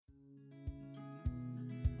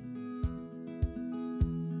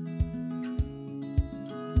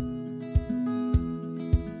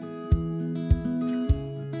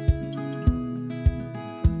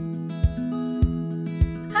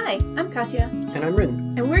Hi, I'm Katya. And I'm Rin.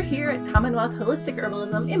 And we're here at Commonwealth Holistic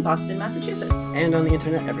Herbalism in Boston, Massachusetts. And on the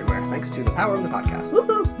internet everywhere, thanks to the power of the podcast.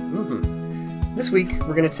 Woohoo! Mm-hmm. This week,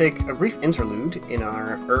 we're going to take a brief interlude in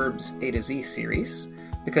our Herbs A to Z series,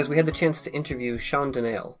 because we had the chance to interview Shawn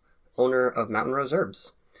Donnille, owner of Mountain Rose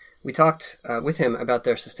Herbs. We talked with him about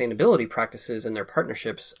their sustainability practices and their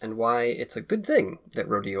partnerships and why it's a good thing that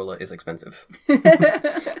rhodiola is expensive.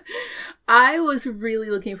 I was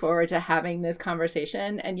really looking forward to having this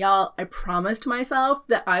conversation. And y'all, I promised myself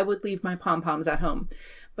that I would leave my pom-poms at home.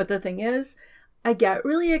 But the thing is, I get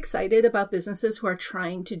really excited about businesses who are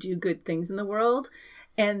trying to do good things in the world.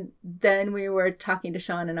 And then we were talking to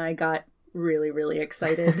Shawn and I got really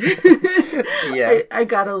excited. Yeah, I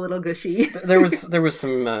got a little gushy. There was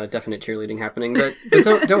some definite cheerleading happening, but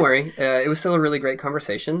don't worry. It was still a really great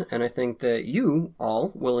conversation, and I think that you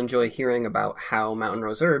all will enjoy hearing about how Mountain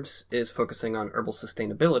Rose Herbs is focusing on herbal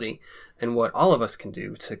sustainability and what all of us can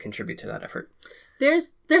do to contribute to that effort.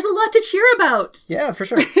 There's a lot to cheer about. Yeah, for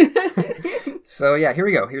sure. So yeah, here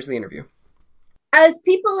we go. Here's the interview. As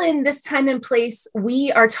people in this time and place,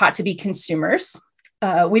 we are taught to be consumers.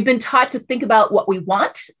 We've been taught to think about what we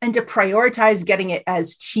want and to prioritize getting it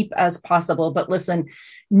as cheap as possible. But listen,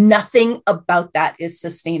 nothing about that is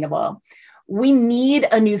sustainable. We need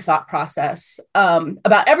a new thought process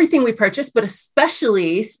about everything we purchase, but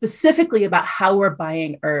specifically about how we're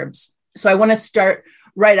buying herbs. So I want to start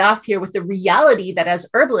right off here with the reality that as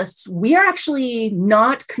herbalists, we are actually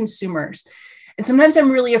not consumers. And sometimes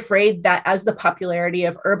I'm really afraid that as the popularity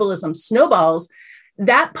of herbalism snowballs,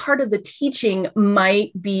 that part of the teaching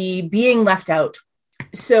might be being left out.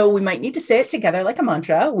 So we might need to say it together like a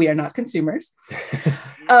mantra. We are not consumers.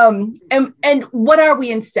 And what are we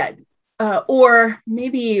instead? Or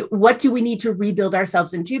maybe what do we need to rebuild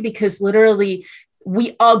ourselves into? Because literally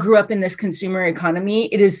we all grew up in this consumer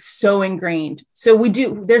economy. It is so ingrained. So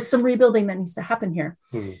there's some rebuilding that needs to happen here.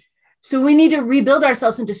 So we need to rebuild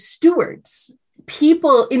ourselves into stewards,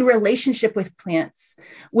 people in relationship with plants,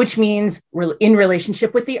 which means we're in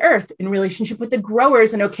relationship with the earth, in relationship with the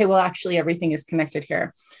growers. And okay, well, actually everything is connected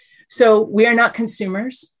here. So we are not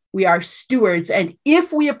consumers, we are stewards. And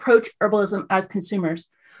if we approach herbalism as consumers,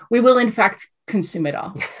 we will in fact consume it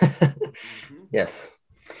all. Yes.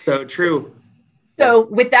 So true. So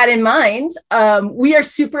with that in mind, we are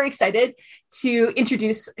super excited to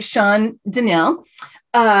introduce Shawn Donnille,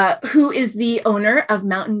 who is the owner of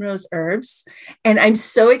Mountain Rose Herbs. And I'm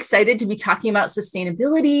so excited to be talking about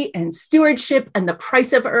sustainability and stewardship and the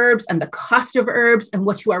price of herbs and the cost of herbs and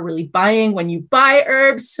what you are really buying when you buy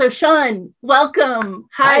herbs. So Shawn, welcome.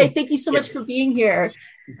 Hi. Thank you so much for being here.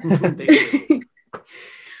 Thank you.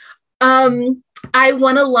 I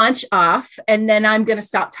want to launch off and then I'm going to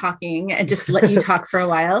stop talking and just let you talk for a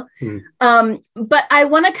while. But I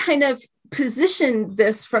want to kind of position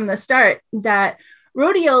this from the start that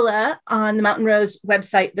rhodiola on the Mountain Rose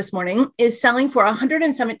website this morning is selling for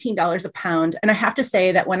 $117 a pound. And I have to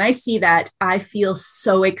say that when I see that, I feel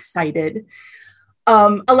so excited.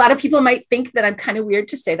 A lot of people might think that I'm kind of weird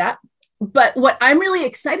to say that. But what I'm really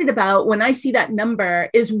excited about when I see that number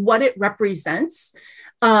is what it represents.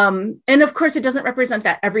 And of course, it doesn't represent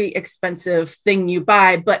that every expensive thing you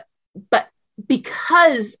buy, but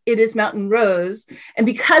because it is Mountain Rose and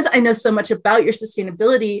because I know so much about your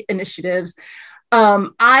sustainability initiatives,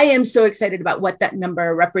 I am so excited about what that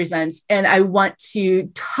number represents. And I want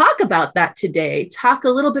to talk about that today, talk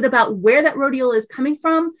a little bit about where that rhodiola is coming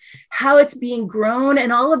from, how it's being grown,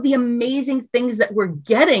 and all of the amazing things that we're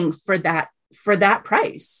getting for that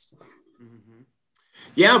price.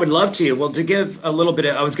 Yeah, I would love to. Well, to give a little bit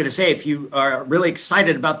of, I was going to say, if you are really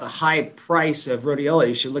excited about the high price of rhodiola,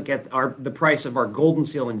 you should look at the price of our golden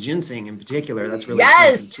seal and ginseng in particular. That's really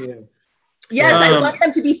expensive too. Yes, I want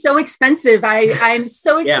them to be so expensive. I'm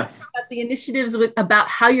so excited about the initiatives about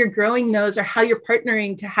how you're growing those or how you're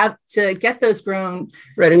partnering to get those grown.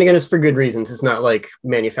 Right. And again, it's for good reasons. It's not like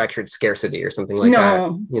manufactured scarcity or something like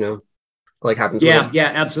that, like happens. Yeah,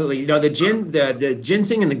 absolutely. The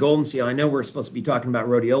ginseng and the golden seal, I know we're supposed to be talking about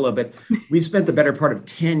rhodiola, but we've spent the better part of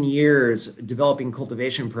 10 years developing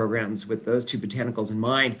cultivation programs with those two botanicals in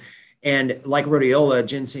mind. And like rhodiola,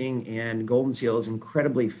 ginseng and golden seal is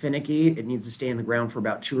incredibly finicky. It needs to stay in the ground for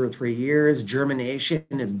about 2 or 3 years. Germination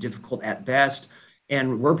is difficult at best.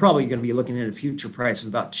 And we're probably going to be looking at a future price of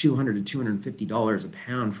about $200 to $250 a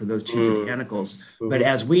pound for those two botanicals. But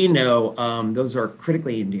as we know, those are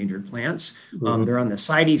critically endangered plants. They're on the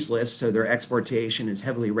CITES list, so their exportation is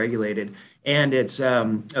heavily regulated. And it's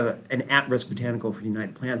an at-risk botanical for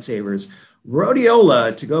United Plant Savers.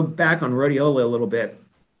 Rhodiola, to go back on rhodiola a little bit,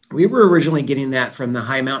 we were originally getting that from the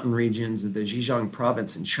high mountain regions of the Zhejiang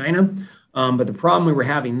province in China. But the problem we were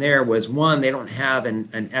having there was, one, they don't have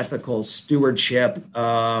an ethical stewardship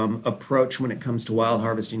approach when it comes to wild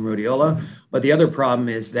harvesting rhodiola. But the other problem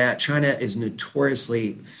is that China is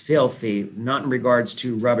notoriously filthy, not in regards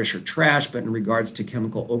to rubbish or trash, but in regards to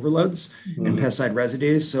chemical overloads and pesticide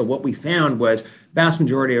residues. So what we found was vast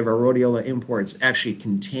majority of our rhodiola imports actually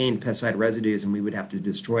contained pesticide residues, and we would have to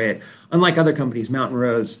destroy it. Unlike other companies, Mountain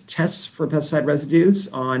Rose tests for pesticide residues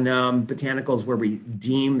on botanicals where we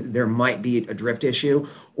deem there might be a drift issue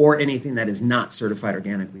or anything that is not certified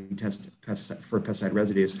organic. We test for pesticide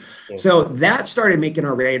residues. Yeah. So that started making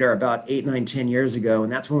our radar about 8, 9, 10 years ago.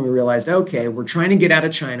 And that's when we realized, okay, we're trying to get out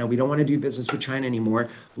of China. We don't want to do business with China anymore.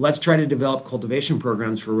 Let's try to develop cultivation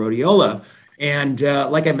programs for rhodiola. And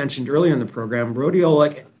like I mentioned earlier in the program,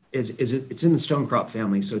 rhodiola it's in the stone crop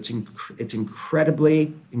family. So it's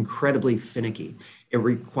incredibly finicky. It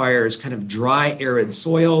requires kind of dry, arid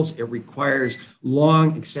soils. It requires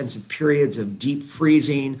long, extensive periods of deep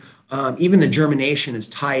freezing. Even the germination is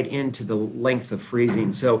tied into the length of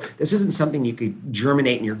freezing. So this isn't something you could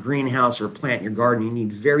germinate in your greenhouse or plant in your garden. You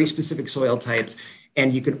need very specific soil types,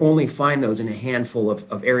 and you can only find those in a handful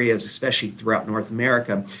of areas, especially throughout North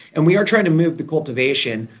America. And we are trying to move the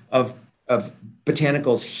cultivation of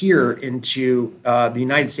botanicals here into the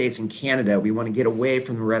United States and Canada. We want to get away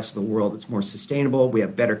from the rest of the world. It's more sustainable. We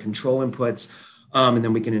have better control inputs, and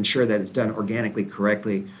then we can ensure that it's done organically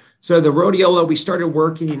correctly. So the rhodiola, we started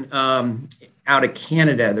working out of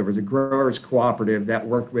Canada. There was a growers cooperative that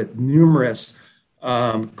worked with numerous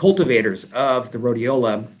cultivators of the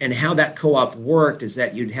rhodiola. And how that co-op worked is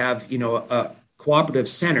that you'd have, a cooperative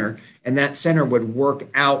center, and that center would work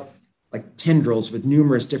out like tendrils with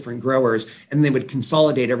numerous different growers, and they would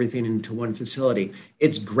consolidate everything into one facility.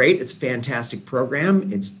 It's great. It's a fantastic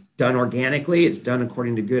program. It's done organically. It's done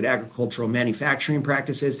according to good agricultural manufacturing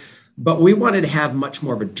practices. But we wanted to have much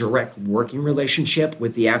more of a direct working relationship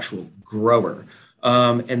with the actual grower.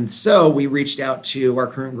 And so we reached out to our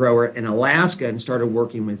current grower in Alaska and started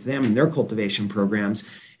working with them in their cultivation programs.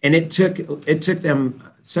 And it took them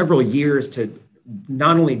several years to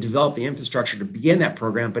not only develop the infrastructure to begin that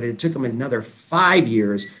program, but it took them another 5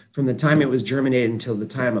 years from the time it was germinated until the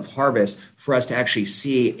time of harvest for us to actually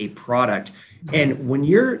see a product. And when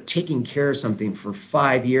you're taking care of something for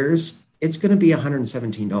 5 years, it's going to be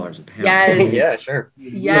 $117 a pound. Yes. Yeah, sure.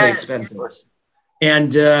 Really expensive.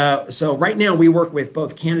 And so right now we work with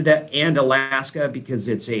both Canada and Alaska because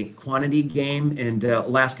it's a quantity game, and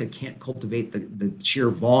Alaska can't cultivate the sheer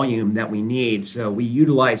volume that we need. So we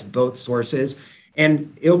utilize both sources,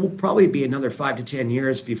 and it will probably be another 5 to 10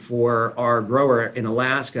 years before our grower in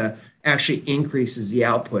Alaska actually increases the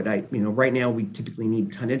output. Right now we typically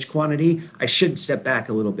need tonnage quantity. I should step back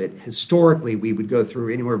a little bit. Historically, we would go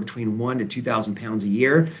through anywhere between 1,000 to 2,000 pounds a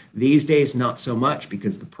year. These days, not so much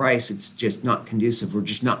because the price, it's just not conducive. We're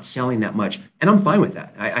just not selling that much. And I'm fine with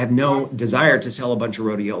that. I have no desire to sell a bunch of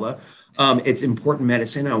rhodiola. It's important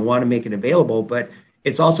medicine. I want to make it available, but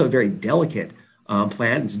it's also a very delicate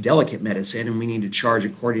plant. It's delicate medicine, and we need to charge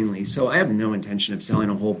accordingly. So I have no intention of selling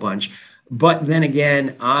a whole bunch. But then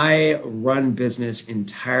again, I run business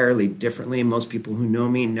entirely differently. Most people who know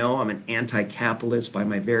me know I'm an anti-capitalist by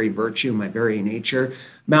my very virtue, my very nature.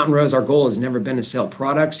 Mountain Rose, our goal has never been to sell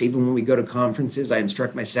products. Even when we go to conferences, I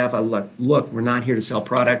instruct my staff, look, we're not here to sell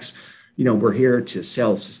products. We're here to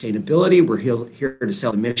sell sustainability. We're here to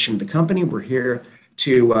sell the mission of the company. We're here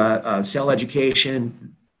to sell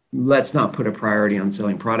education. Let's not put a priority on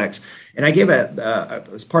selling products. And I gave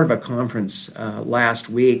as part of a conference last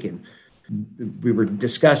week, and we were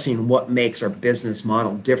discussing what makes our business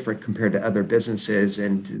model different compared to other businesses.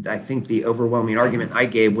 And I think the overwhelming argument I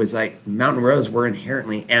gave was like, Mountain Rose, we're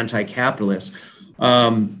inherently anti-capitalist.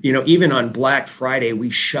 Even on Black Friday, we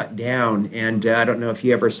shut down. And I don't know if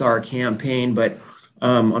you ever saw our campaign, but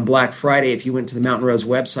on Black Friday, if you went to the Mountain Rose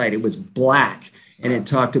website, it was black. And it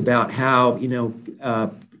talked about how,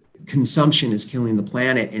 consumption is killing the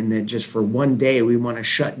planet, and that just for one day we want to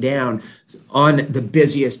shut down on the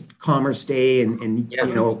busiest commerce day in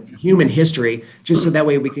human history, just so that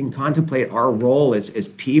way we can contemplate our role as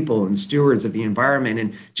people and stewards of the environment,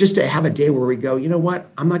 and just to have a day where we go, you know what,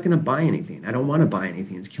 I'm not going to buy anything. I don't want to buy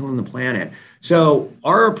anything. It's killing the planet. So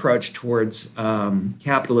our approach towards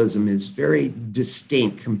capitalism is very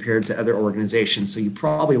distinct compared to other organizations. So you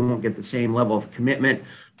probably won't get the same level of commitment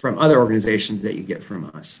from other organizations that you get from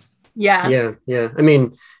us. Yeah. I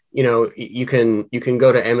mean, you can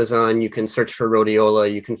go to Amazon, you can search for rhodiola,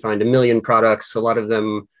 you can find a million products. A lot of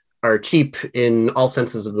them are cheap in all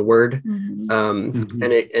senses of the word.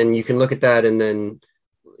 And you can look at that, and then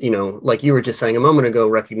like you were just saying a moment ago,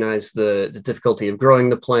 recognize the difficulty of growing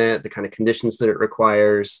the plant, the kind of conditions that it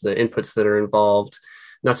requires, the inputs that are involved,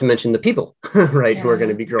 not to mention the people, right, who are going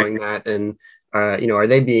to be growing that. And, are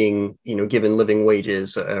they being, given living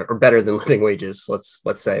wages or better than living wages,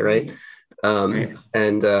 let's say, right?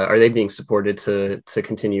 And are they being supported to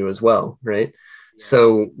continue as well, right?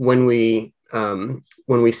 So when we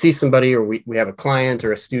see somebody, or we have a client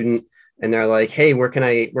or a student, and they're like, hey, where can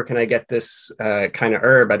I get this kind of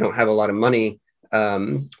herb? I don't have a lot of money.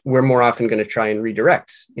 We're more often going to try and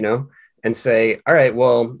redirect, and say, all right,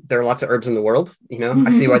 well, there are lots of herbs in the world.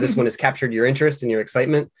 I see why this one has captured your interest and your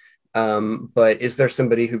excitement. But is there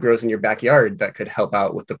somebody who grows in your backyard that could help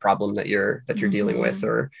out with the problem that you're dealing with,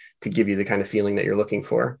 or could give you the kind of feeling that you're looking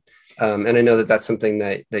for? And I know that that's something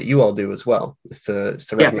that you all do as well, is to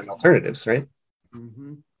recommend alternatives, right?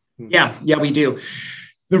 Yeah, we do.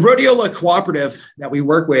 The Rhodiola Cooperative that we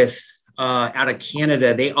work with out of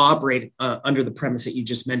Canada, they operate under the premise that you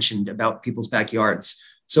just mentioned about people's backyards.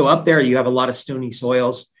 So up there, you have a lot of stony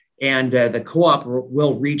soils, and the co-op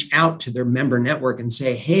will reach out to their member network and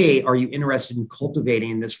say, hey, are you interested in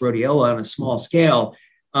cultivating this rhodiola on a small scale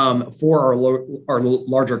for our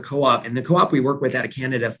larger co-op? And the co-op we work with out of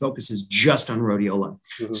Canada focuses just on rhodiola.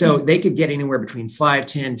 So they could get anywhere between 5,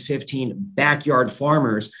 10, 15 backyard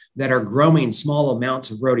farmers that are growing small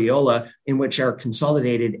amounts of rhodiola, in which are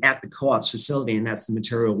consolidated at the co-op's facility. And that's the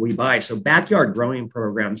material we buy. So backyard growing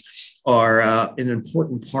programs are an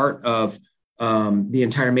important part of the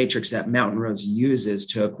entire matrix that Mountain Rose uses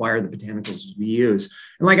to acquire the botanicals we use.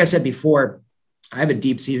 And like I said before, I have a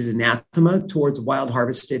deep-seated anathema towards wild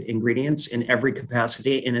harvested ingredients in every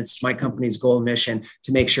capacity. And it's my company's goal and mission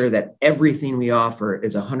to make sure that everything we offer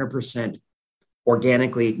is 100%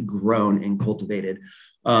 organically grown and cultivated.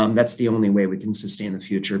 That's the only way we can sustain the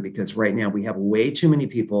future, because right now we have way too many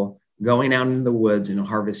people going out into the woods and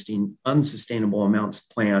harvesting unsustainable amounts of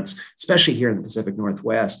plants, especially here in the Pacific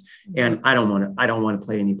Northwest. And I don't want to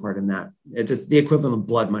play any part in that. It's the equivalent of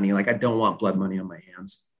blood money. Like, I don't want blood money on my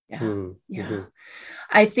hands. Yeah.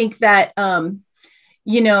 I think that,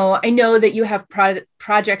 I know that you have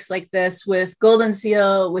projects like this with golden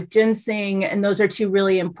seal, with ginseng, and those are two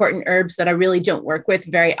really important herbs that I really don't work with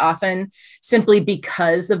very often, simply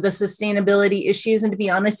because of the sustainability issues. And to be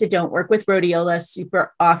honest, I don't work with rhodiola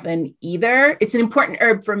super often either. It's an important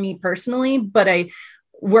herb for me personally, but I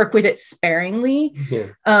work with it sparingly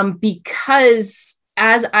because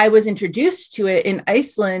as I was introduced to it in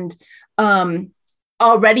Iceland,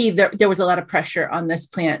 already there was a lot of pressure on this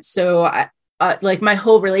plant. So my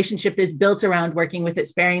whole relationship is built around working with it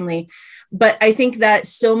sparingly. But I think that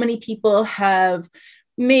so many people have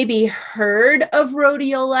maybe heard of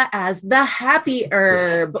rhodiola as the happy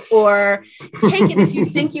herb, or take it if you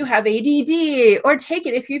think you have ADD, or take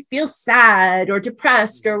it if you feel sad or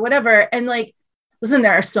depressed or whatever. And listen,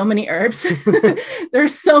 there are so many herbs. There are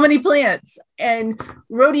so many plants, and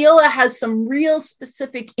rhodiola has some real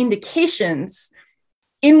specific indications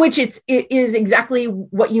in which it is exactly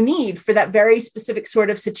what you need for that very specific sort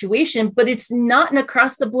of situation, but it's not an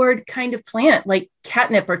across the board kind of plant like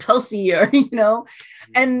catnip or tulsi, or,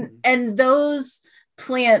 and those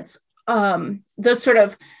plants, those sort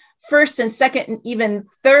of first and second and even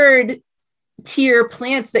third tier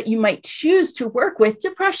plants that you might choose to work with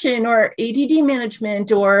depression or ADD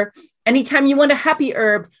management, or anytime you want a happy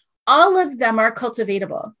herb, all of them are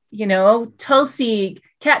cultivatable, tulsi,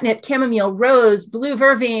 catnip, chamomile, rose, blue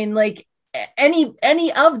vervain,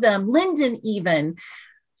 any of them, linden even,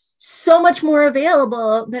 so much more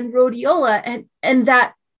available than rhodiola. And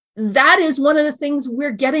that is one of the things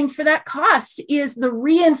we're getting for that cost, is the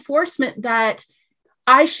reinforcement that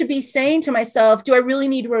I should be saying to myself, do I really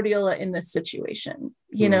need rhodiola in this situation?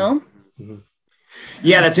 Mm-hmm.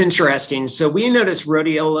 Yeah, that's interesting. So we noticed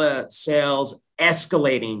rhodiola sales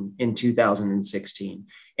escalating in 2016.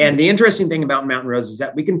 And the interesting thing about Mountain Rose is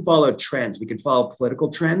that we can follow trends. We can follow political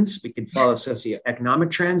trends. We can follow socioeconomic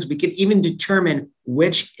trends. We can even determine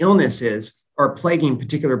which illnesses are plaguing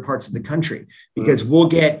particular parts of the country, because we'll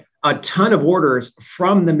get a ton of orders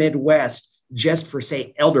from the Midwest just for,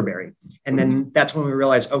 say, elderberry. And then that's when we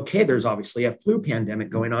realize, okay, there's obviously a flu pandemic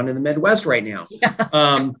going on in the Midwest right now.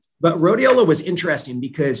 But rhodiola was interesting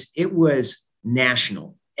because it was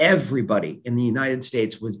national. Everybody in the United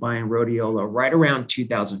States was buying rhodiola right around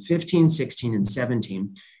 2015, 16, and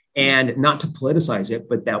 17. And not to politicize it,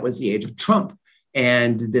 but that was the age of Trump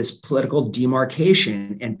and this political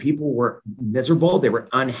demarcation. And people were miserable. They were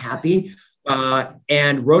unhappy.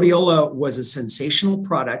 And rhodiola was a sensational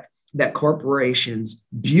product that corporations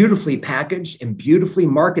beautifully packaged and beautifully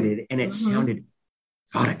marketed. And it sounded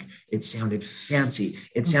exotic. It sounded fancy.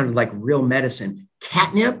 It sounded like real medicine.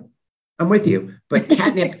 Catnip, I'm with you, but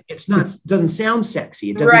catnip, doesn't sound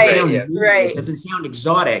sexy. It doesn't sound new. It doesn't sound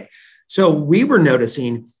exotic. So we were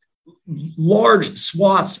noticing large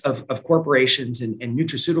swaths of corporations and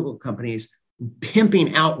nutraceutical companies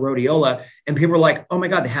pimping out rhodiola, and people were like, oh my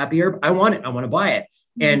God, the happy herb, I want it. I want to buy it.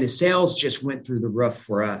 And the sales just went through the roof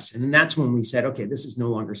for us. And then that's when we said, okay, this is no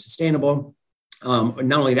longer sustainable.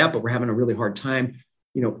 Not only that, but we're having a really hard time,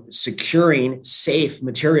 securing safe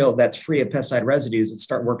material that's free of pesticide residues, and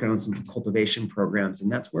start working on some cultivation programs.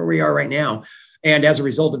 And that's where we are right now. And as a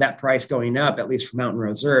result of that price going up, at least for Mountain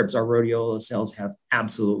Rose herbs, our rhodiola sales have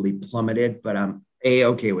absolutely plummeted, but I'm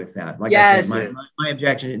A-okay with that. Like I said,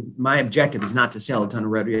 my objective is not to sell a ton of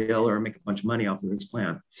rhodiola or make a bunch of money off of this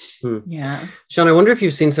plant. Yeah. Shawn, I wonder if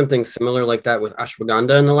you've seen something similar like that with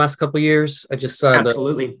ashwagandha in the last couple of years. I just saw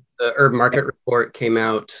the herb market report came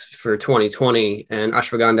out for 2020, and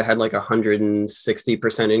ashwagandha had like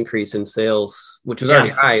 160% increase in sales, which was already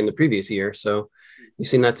high in the previous year. So you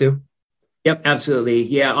seen that too? Yep, absolutely.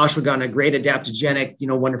 Yeah, ashwagandha, great adaptogenic,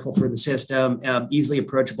 wonderful for the system, easily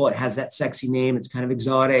approachable. It has that sexy name. It's kind of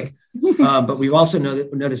exotic. But we've also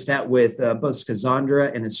noticed that with both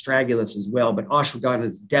schizandra and astragalus as well. But ashwagandha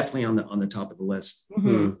is definitely on the top of the list.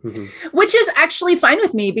 Which is actually fine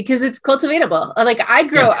with me because it's cultivatable. Like I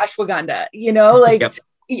grow ashwagandha,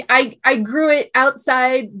 I grew it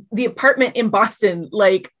outside the apartment in Boston,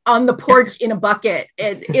 like on the porch in a bucket,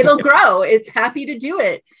 and it'll grow. It's happy to do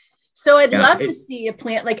it. So I'd love to see a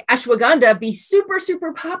plant like ashwagandha be super,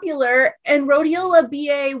 super popular and rhodiola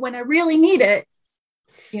be when I really need it,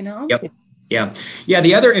 Yep. Yeah.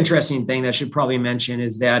 The other interesting thing that I should probably mention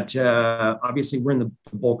is that obviously we're in the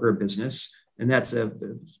bulk herb business, and that's a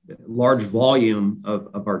large volume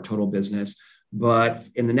of our total business. But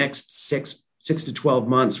in the next six to 12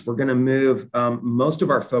 months, we're going to move most of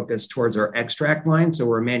our focus towards our extract line. So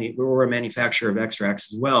we're a manufacturer of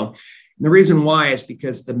extracts as well. And the reason why is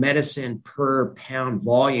because the medicine per pound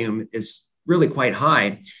volume is really quite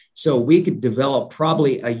high. So we could develop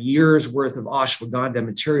probably a year's worth of ashwagandha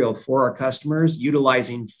material for our customers,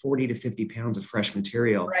 utilizing 40 to 50 pounds of fresh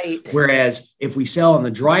material. Right. Whereas if we sell on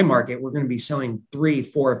the dry market, we're going to be selling 3,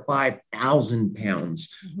 4, 5,000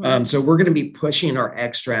 pounds. So we're going to be pushing our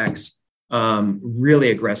extracts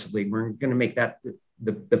really aggressively. We're going to make that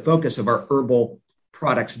the focus of our herbal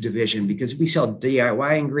products division, because we sell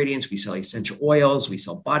DIY ingredients, we sell essential oils, we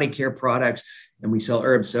sell body care products, and we sell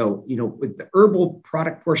herbs. So, with the herbal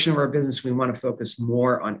product portion of our business, we want to focus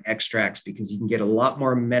more on extracts because you can get a lot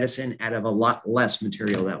more medicine out of a lot less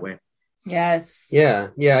material that way. Yes. Yeah.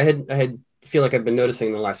 I feel like I've been noticing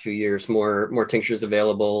in the last few years more tinctures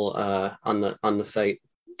available on the site.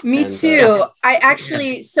 Me too. I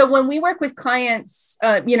actually, so when we work with clients,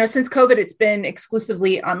 since COVID, it's been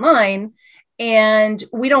exclusively online. And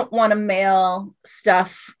we don't want to mail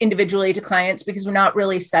stuff individually to clients because we're not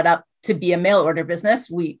really set up to be a mail order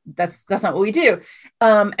business. That's not what we do.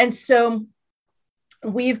 And so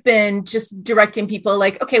we've been just directing people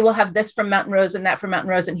like, okay, we'll have this from Mountain Rose and that from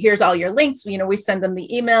Mountain Rose. And here's all your links. We send them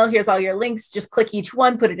the email. Here's all your links. Just click each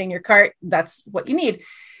one, put it in your cart. That's what you need.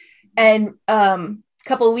 And a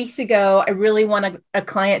couple of weeks ago, I really want a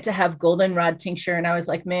client to have goldenrod tincture. And I was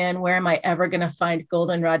like, man, where am I ever going to find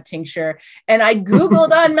goldenrod tincture? And I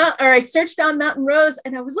Googled I searched on Mountain Rose,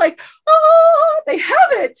 and I was like, oh, they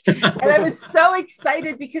have it. And I was so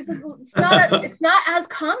excited because it's not as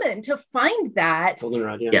common to find that.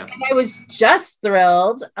 Goldenrod, yeah. And I was just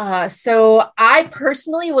thrilled. So I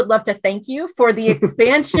personally would love to thank you for the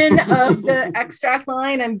expansion of the extract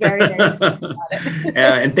line. I'm very, very excited about it.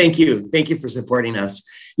 And thank you for supporting us.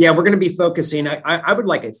 Yeah, we're going to be focusing. I would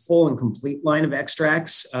like a full and complete line of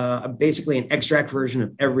extracts, basically an extract version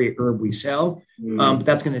of every herb we sell. But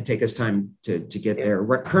that's going to take us time to get there.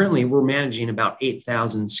 We're managing about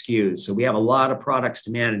 8,000 SKUs. So we have a lot of products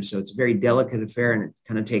to manage. So it's a very delicate affair, and it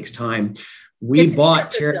kind of takes time. We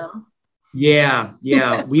bought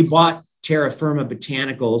we bought Terra Firma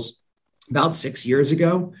Botanicals about 6 years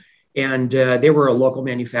ago. And they were a local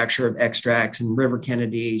manufacturer of extracts. And River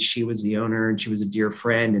Kennedy, she was the owner, and she was a dear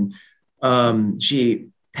friend. And she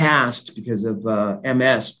passed because of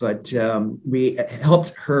MS, but we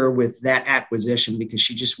helped her with that acquisition because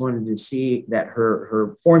she just wanted to see that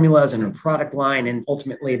her formulas and her product line, and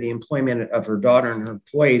ultimately the employment of her daughter and her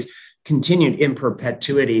employees, continued in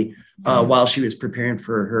perpetuity while she was preparing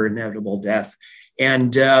for her inevitable death.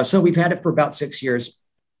 And so we've had it for about 6 years.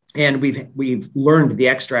 And we've learned the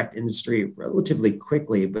extract industry relatively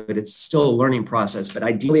quickly, but it's still a learning process. But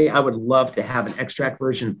ideally, I would love to have an extract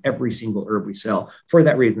version of every single herb we sell for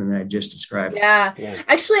that reason that I just described. Yeah.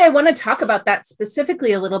 Actually, I want to talk about that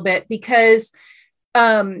specifically a little bit because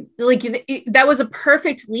that was a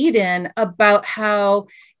perfect lead in about how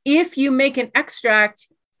if you make an extract,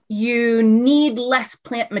 you need less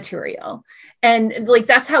plant material. And like,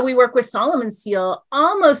 that's how we work with Solomon seal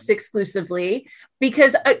almost exclusively,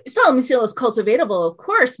 because Solomon seal is cultivatable, of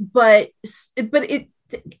course, but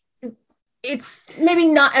it's maybe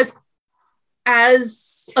not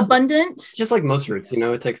as abundant. Just like most roots,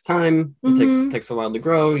 it takes time. It takes a while to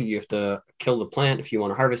grow. You have to kill the plant if you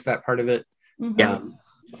want to harvest that part of it.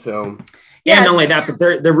 So and not only that, but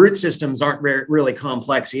the root systems aren't really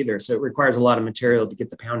complex either. So it requires a lot of material to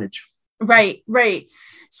get the poundage. Right.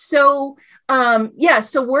 So,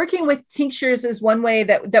 so working with tinctures is one way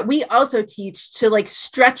that we also teach to like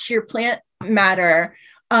stretch your plant matter.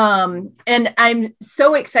 And I'm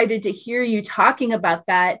so excited to hear you talking about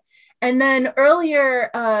that. And then earlier,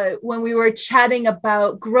 when we were chatting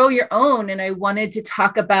about grow your own, and I wanted to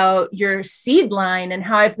talk about your seed line and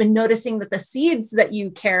how I've been noticing that the seeds that you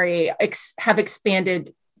carry have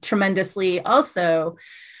expanded tremendously also.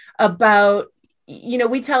 About,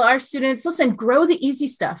 we tell our students, listen, grow the easy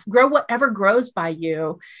stuff, grow whatever grows by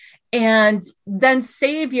you, and then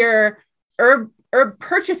save your herb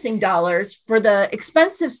purchasing dollars for the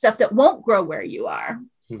expensive stuff that won't grow where you are.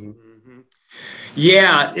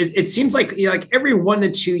 Yeah, it seems like every 1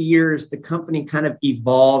 to 2 years, the company kind of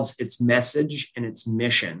evolves its message and its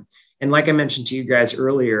mission. And like I mentioned to you guys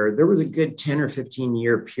earlier, there was a good 10 or 15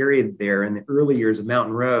 year period there in the early years of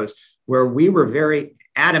Mountain Rose where we were very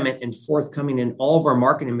adamant and forthcoming in all of our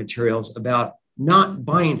marketing materials about not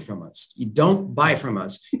buying from us. You don't buy from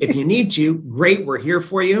us. If you need to, great, we're here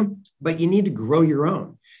for you, but you need to grow your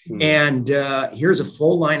own. And here's a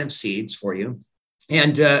full line of seeds for you.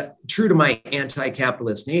 And true to my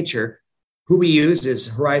anti-capitalist nature, who we use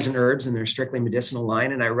is Horizon Herbs and their strictly medicinal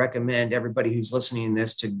line. And I recommend everybody who's listening to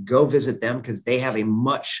this to go visit them because they have a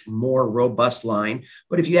much more robust line.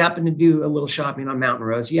 But if you happen to do a little shopping on Mountain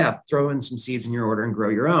Rose, throw in some seeds in your order and grow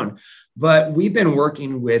your own. But we've been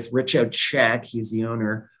working with Richo Czech. He's the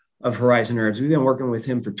owner of Horizon Herbs. We've been working with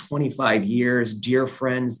him for 25 years. Dear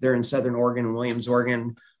friends, they're in Southern Oregon and Williams,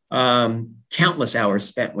 Oregon. Countless hours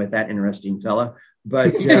spent with that interesting fella.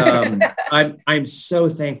 But I'm so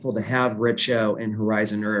thankful to have Richo and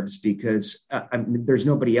Horizon Herbs because there's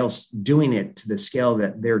nobody else doing it to the scale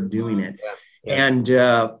that they're doing it. And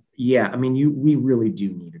we really do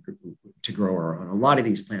need to grow our own. A lot of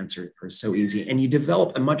these plants are so easy, and you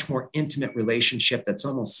develop a much more intimate relationship that's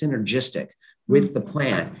almost synergistic with the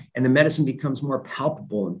plant, and the medicine becomes more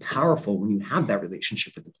palpable and powerful when you have that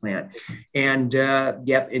relationship with the plant. And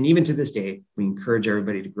and even to this day, we encourage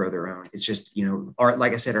everybody to grow their own. It's just,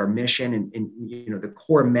 like I said, our mission and the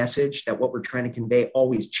core message that what we're trying to convey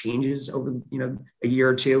always changes over, a year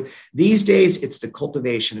or two. These days, it's the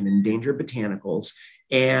cultivation of endangered botanicals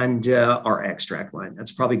and our extract line.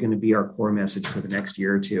 That's probably going to be our core message for the next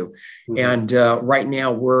year or two. And right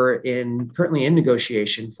now we're currently in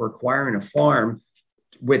negotiation for acquiring a farm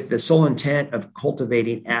with the sole intent of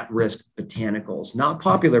cultivating at-risk botanicals, not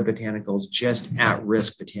popular botanicals, just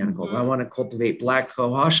at-risk botanicals. I want to cultivate black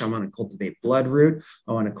cohosh. I want to cultivate bloodroot.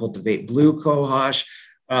 I want to cultivate blue cohosh.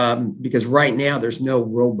 Because right now there's no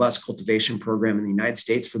robust cultivation program in the United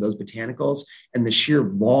States for those botanicals, and the sheer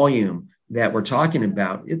volume that we're talking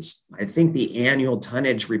about, I think the annual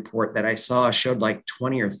tonnage report that I saw showed like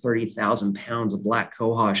 20 or 30,000 pounds of black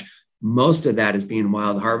cohosh. Most of that is being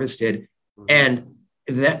wild harvested, and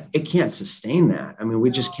that it can't sustain that. I mean, we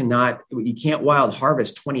just cannot, you can't wild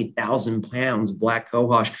harvest 20,000 pounds of black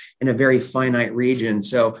cohosh in a very finite region.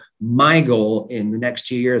 So my goal in the next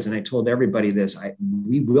 2 years, and I told everybody this,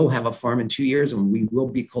 we will have a farm in 2 years and we will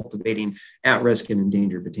be cultivating at-risk and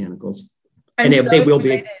endangered botanicals. And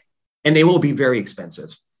they will be very expensive.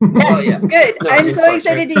 Yes, good. No, I'm so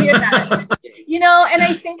excited to hear that. And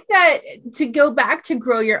I think that to go back to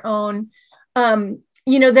grow your own,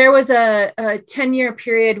 there was a 10-year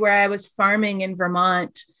period where I was farming in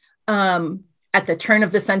Vermont at the turn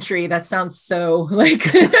of the century. That sounds so like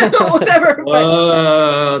whatever.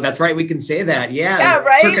 Whoa, that's right. We can say that. Yeah,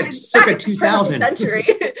 right. Circa 2000. Century.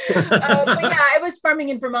 I was farming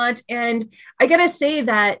in Vermont, and I got to say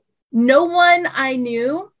that no one I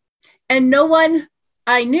knew and no one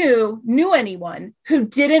I knew anyone who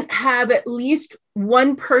didn't have at least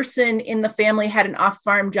one person in the family had an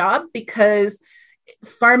off-farm job, because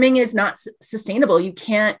farming is not sustainable. You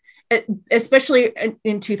can't, especially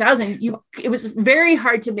in 2000, it was very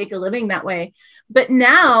hard to make a living that way. But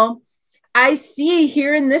now I see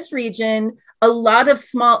here in this region a lot of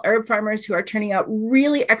small herb farmers who are turning out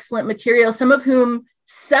really excellent material, some of whom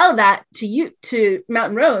sell that to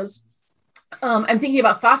Mountain Rose. I'm thinking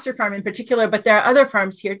about Foster Farm in particular, but there are other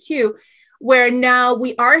farms here too, where now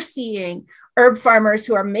we are seeing herb farmers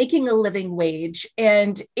who are making a living wage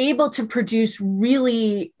and able to produce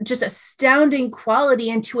really just astounding quality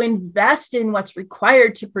and to invest in what's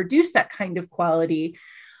required to produce that kind of quality,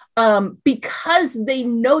 because they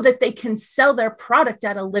know that they can sell their product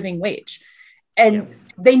at a living wage. And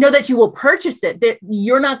they know that you will purchase it, that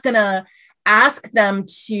you're not going to ask them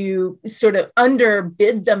to sort of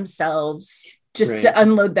underbid themselves just to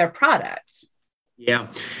unload their product. Yeah,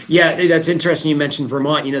 that's interesting. You mentioned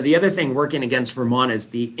Vermont. The other thing working against Vermont is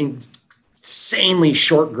the insanely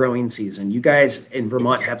short growing season. You guys in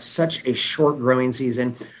Vermont have such a short growing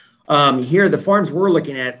season. Here, the farms we're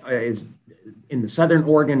looking at is in the Southern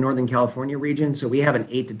Oregon, Northern California region. So we have an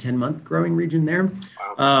 8 to 10 month growing region there.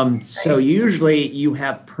 Wow. So usually you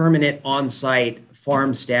have permanent on-site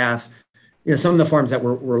farm staff. Some of the farms that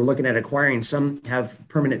we're looking at acquiring, some have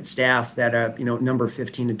permanent staff that are, number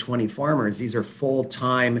 15 to 20 farmers. These are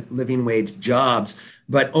full-time living wage jobs,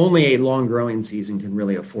 but only a long growing season can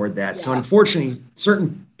really afford that. Yeah. So unfortunately,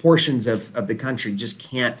 certain portions of the country just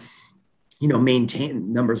can't,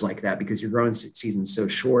 maintain numbers like that because your growing season is so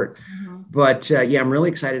short. Mm-hmm. But I'm really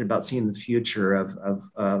excited about seeing the future of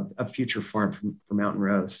a future farm for Mountain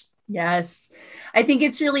Rose. Yes. I think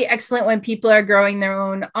it's really excellent when people are growing their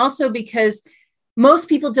own, also because most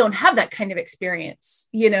people don't have that kind of experience.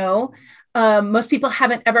 Most people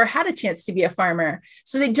haven't ever had a chance to be a farmer.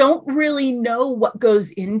 So they don't really know what goes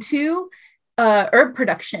into herb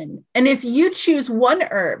production. And if you choose one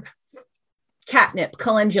herb, catnip,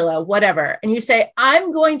 calendula, whatever, and you say,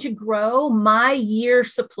 I'm going to grow my year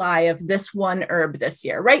supply of this one herb this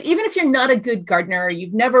year, right? Even if you're not a good gardener,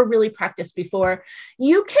 you've never really practiced before,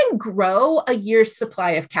 you can grow a year's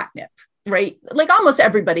supply of catnip, right? Like almost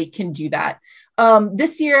everybody can do that.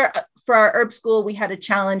 This year for our herb school, we had a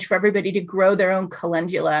challenge for everybody to grow their own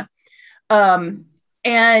calendula. And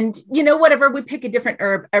whatever, we pick a different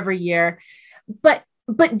herb every year, but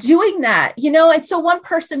doing that, and so one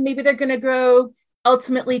person, maybe they're going to grow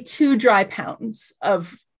ultimately 2 dry pounds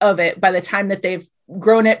of it by the time that they've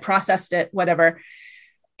grown it, processed it, whatever.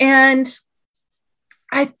 And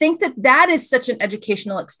I think that is such an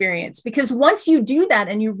educational experience, because once you do that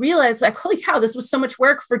and you realize like, holy cow, this was so much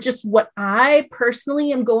work for just what I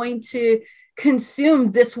personally am going to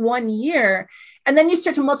consume this one year. And then you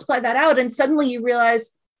start to multiply that out and suddenly you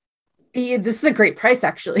realize, this is a great price,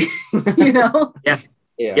 actually, Yeah.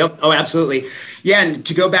 Yeah. Yep. Oh, absolutely. Yeah. And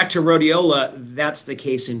to go back to rhodiola, that's the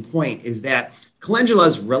case in point, is that calendula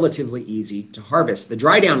is relatively easy to harvest. The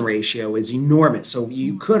dry down ratio is enormous. So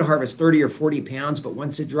you could harvest 30 or 40 pounds, but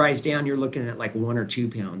once it dries down, you're looking at like 1 or 2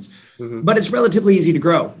 pounds. Mm-hmm. But it's relatively easy to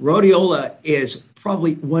grow. Rhodiola is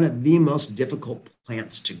probably one of the most difficult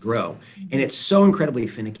plants to grow. And it's so incredibly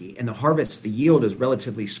finicky. And the yield is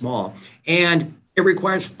relatively small. And it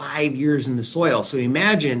requires 5 years in the soil. So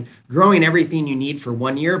imagine growing everything you need for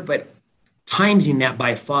 1 year, but timesing that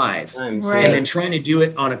by 5, right, and then trying to do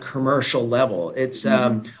it on a commercial level. It's,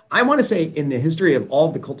 I want to say in the history of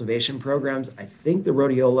all the cultivation programs, I think the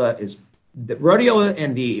rhodiola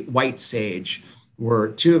and the white sage were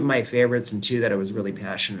 2 of my favorites and 2 that I was really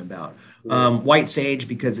passionate about. White sage,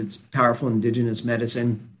 because it's powerful indigenous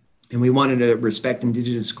medicine. And we wanted to respect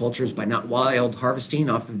indigenous cultures by not wild harvesting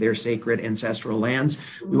off of their sacred ancestral lands.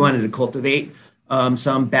 We wanted to cultivate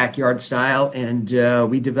some backyard style, and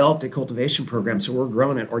we developed a cultivation program. So we're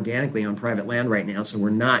growing it organically on private land right now. So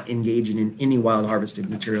we're not engaging in any wild harvested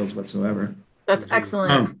materials whatsoever. That's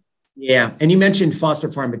excellent. Yeah. And you mentioned Foster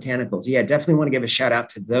Farm Botanicals. Yeah, definitely want to give a shout out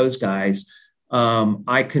to those guys.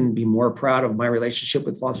 I couldn't be more proud of my relationship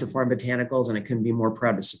with Foster Farm Botanicals, and I couldn't be more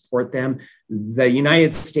proud to support them. The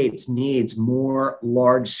United States needs more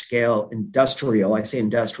large-scale industrial, I say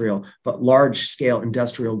industrial, but large-scale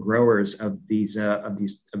industrial growers of these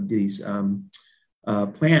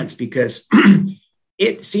plants, because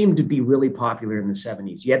it seemed to be really popular in the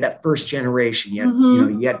 70s. You had that first generation. You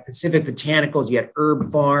had, you had Pacific Botanicals, you had Herb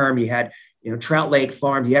Farm, you had Trout Lake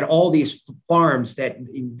Farms. You had all these farms that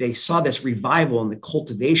they saw this revival in the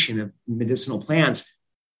cultivation of medicinal plants.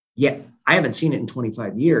 Yet I haven't seen it in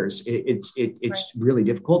 25 years. It's really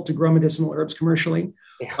difficult to grow medicinal herbs commercially.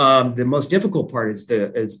 The most difficult part is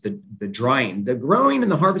the drying. The growing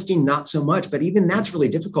and the harvesting, not so much, but even that's really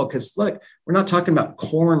difficult because look, we're not talking about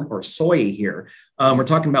corn or soy here. We're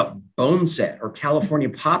talking about boneset or California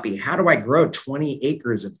poppy. How do I grow 20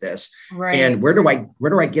 acres of this? Right. And where do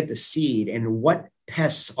I get the seed, and what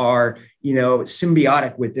pests are,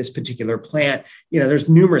 symbiotic with this particular plant? There's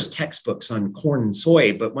numerous textbooks on corn and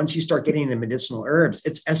soy, but once you start getting into medicinal herbs,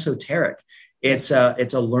 it's esoteric. It's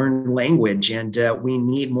a learned language, and we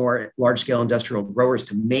need more large-scale industrial growers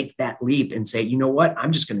to make that leap and say, you know what,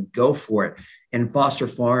 I'm just going to go for it. And Foster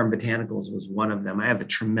Farm Botanicals was one of them. I have a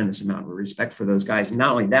tremendous amount of respect for those guys. And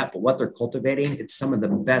not only that, but what they're cultivating, it's some of the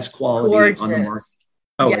best quality on the market.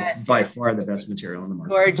 Oh, yes, it's by far the best material on the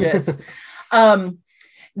market. Gorgeous.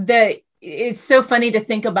 It's so funny to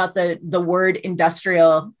think about the word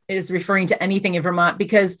industrial is referring to anything in Vermont,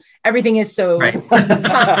 because everything is so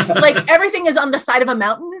like everything is on the side of a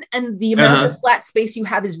mountain, and the amount of flat space you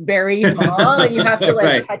have is very small, and you have to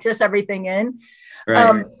Tetris everything in.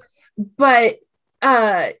 Right. But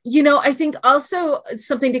I think also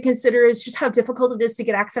something to consider is just how difficult it is to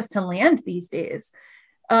get access to land these days.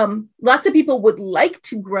 Lots of people would like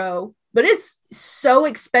to grow, but it's so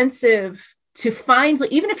expensive to find,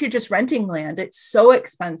 even if you're just renting land, it's so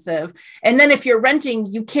expensive. And then if you're renting,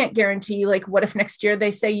 you can't guarantee, what if next year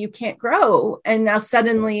they say you can't grow? And now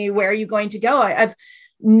suddenly, where are you going to go? I've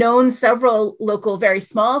known several local, very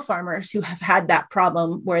small farmers who have had that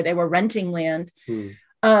problem where they were renting land.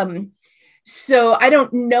 So I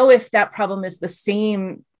don't know if that problem is the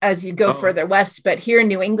same as you go further west, but here in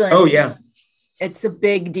New England, it's a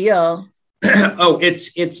big deal.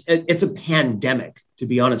 It's a pandemic. To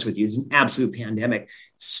be honest with you, it's an absolute pandemic,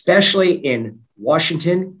 especially in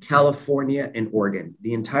Washington, California, and Oregon.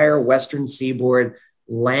 The entire Western seaboard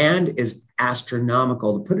land is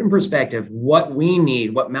astronomical. To put in perspective, what we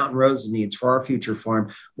need, what Mountain Rose needs for our future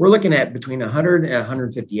farm, we're looking at between 100 and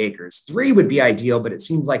 150 acres. 3 would be ideal, but it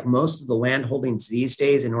seems like most of the land holdings these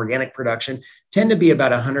days in organic production tend to be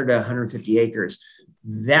about 100 to 150 acres.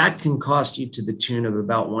 That can cost you to the tune of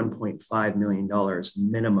about $1.5 million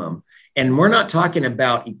minimum. And we're not talking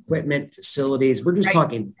about equipment, facilities. We're just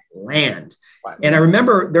talking land. Wow. And I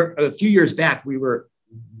remember a few years back, we were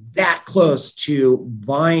that close to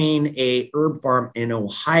buying a herb farm in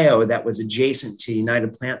Ohio that was adjacent to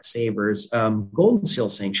United Plant Savers Golden Seal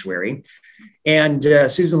Sanctuary. And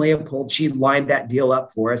Susan Leopold, she lined that deal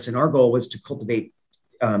up for us. And our goal was to cultivate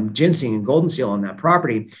ginseng and golden seal on that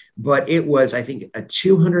property, but it was, I think, a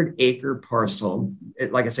 200-acre parcel.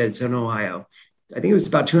 Like I said, it's in Ohio. I think it was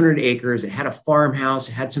about 200 acres. It had a farmhouse,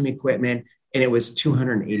 it had some equipment, and it was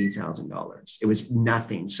 $280,000. It was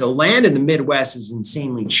nothing. So land in the Midwest is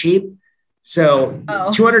insanely cheap. So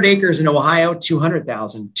 200 acres in Ohio,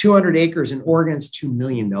 $200,000. 200 acres in Oregon is $2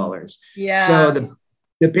 million. Yeah. So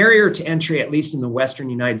the barrier to entry, at least in the Western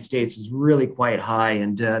United States, is really quite high.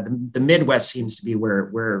 And the Midwest seems to be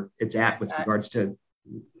where it's at with regards to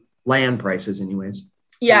land prices anyways.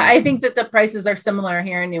 Yeah, I think that the prices are similar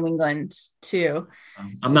here in New England too.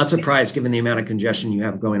 I'm not surprised given the amount of congestion you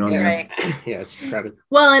have going on there. Right. Yeah, it's just crowded.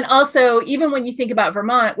 Well, and also even when you think about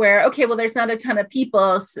Vermont, where, there's not a ton of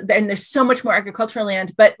people and there's so much more agricultural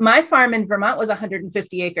land, but my farm in Vermont was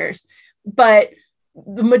 150 acres, but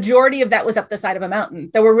the majority of that was up the side of a mountain.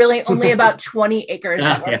 There were really only about 20 acres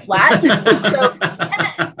that were flat. So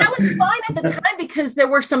that was fine at the time because there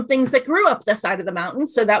were some things that grew up the side of the mountain.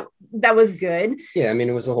 So that was good. Yeah. I mean,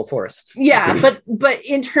 it was a whole forest. Yeah. But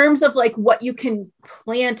in terms of what you can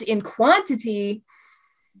plant in quantity,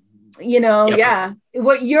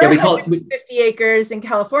 what your 150 acres in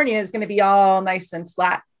California is going to be all nice and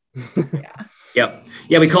flat. Yeah. Yep.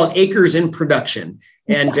 Yeah, we call it acres in production,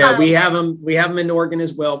 and we have them in Oregon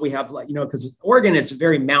as well. We have, because Oregon, it's a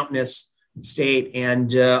very mountainous state,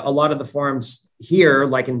 and a lot of the farms here,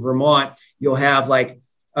 like in Vermont, you'll have a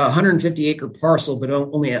 150 acre parcel, but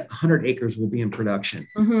only 100 acres will be in production.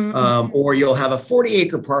 Mm-hmm. Or you'll have a 40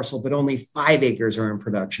 acre parcel, but only 5 acres are in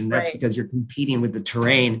production. That's because you're competing with the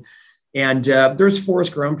terrain. And there's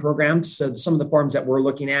forest grown programs. So some of the farms that we're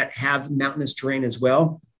looking at have mountainous terrain as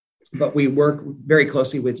well. But we work very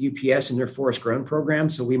closely with UPS in their forest grown program.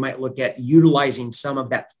 So we might look at utilizing some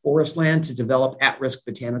of that forest land to develop at-risk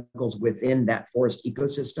botanicals within that forest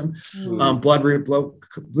ecosystem. Mm-hmm. Bloodroot,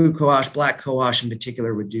 blue cohosh, black cohosh in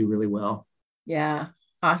particular would do really well. Yeah,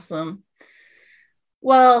 awesome.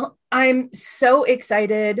 Well, I'm so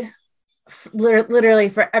excited literally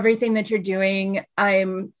for everything that you're doing.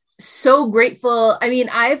 I'm so grateful. I mean,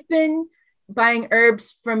 I've been buying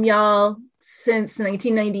herbs from y'all since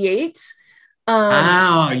 1998.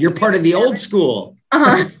 Wow, you're part of the old school.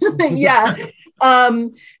 Yeah.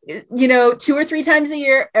 2 or 3 times a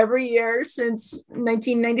year, every year since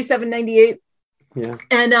 1997, 98. Yeah.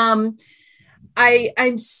 And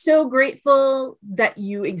I'm so grateful that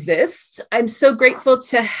you exist. I'm so grateful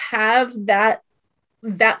to have that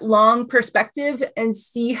long perspective and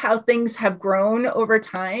see how things have grown over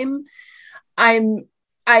time. I'm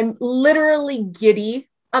literally giddy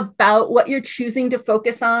about what you're choosing to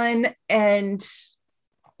focus on and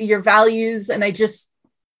your values. And I just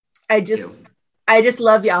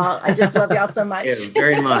love y'all. I just love y'all so much. Yeah,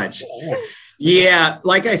 very much. Yeah,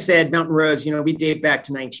 like I said, Mountain Rose, we date back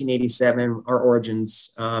to 1987. Our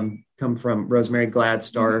origins come from Rosemary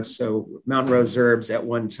Gladstar. So Mountain Rose Herbs at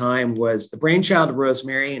one time was the brainchild of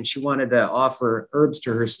Rosemary, and she wanted to offer herbs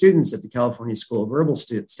to her students at the California School of Herbal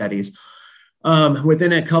Studies.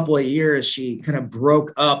 Within a couple of years, she kind of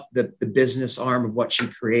broke up the business arm of what she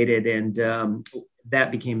created, and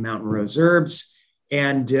that became Mountain Rose Herbs.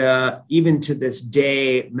 And even to this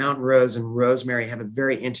day, Mountain Rose and Rosemary have a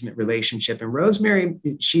very intimate relationship. And Rosemary,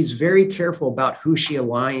 she's very careful about who she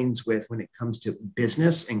aligns with when it comes to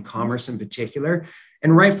business and commerce in particular.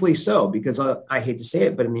 And rightfully so, because I hate to say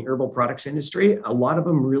it, but in the herbal products industry, a lot of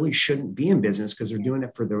them really shouldn't be in business because they're doing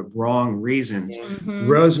it for the wrong reasons. Mm-hmm.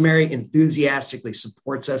 Rosemary enthusiastically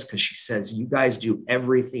supports us because she says, you guys do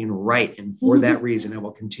everything right. And for that reason, I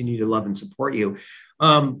will continue to love and support you.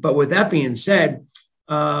 But with that being said,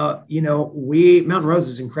 Mountain Rose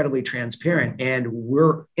is incredibly transparent, and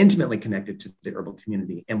we're intimately connected to the herbal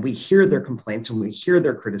community, and we hear their complaints and we hear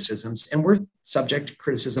their criticisms, and we're subject to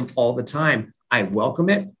criticism all the time. I welcome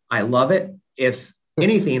it. I love it. If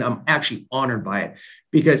anything, I'm actually honored by it,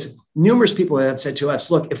 because numerous people have said to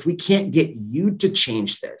us, look, if we can't get you to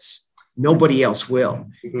change this, nobody else will.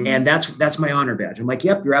 Mm-hmm. And that's my honor badge. I'm like,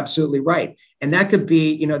 yep, you're absolutely right. And that could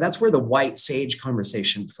be, that's where the white sage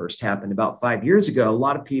conversation first happened about 5 years ago. A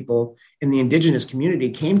lot of people in the indigenous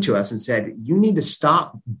community came to us and said, you need to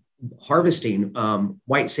stop harvesting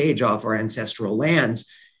white sage off our ancestral lands.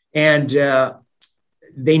 And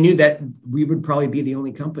they knew that we would probably be the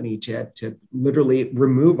only company to literally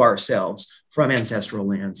remove ourselves from ancestral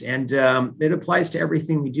lands. And it applies to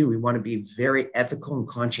everything we do. We want to be very ethical and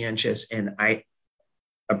conscientious. And I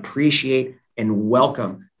appreciate and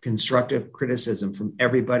welcome constructive criticism from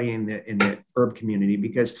everybody in the herb community,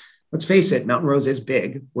 because let's face it, Mountain Rose is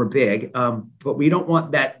big. We're big, but we don't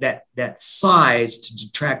want that size to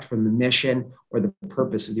detract from the mission or the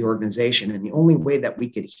purpose of the organization. And the only way that we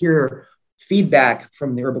could hear feedback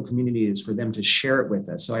from the herbal community is for them to share it with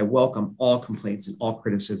us. So I welcome all complaints and all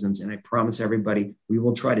criticisms. And I promise everybody, we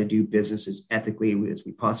will try to do business as ethically as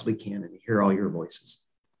we possibly can and hear all your voices.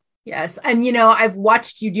 Yes. And, I've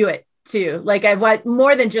watched you do it too. Like I've watched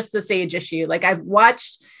more than just the sage issue. Like I've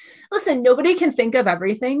watched, listen, nobody can think of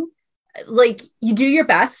everything. Like you do your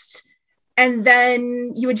best and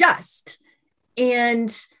then you adjust. And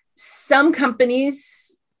some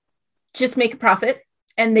companies just make a profit,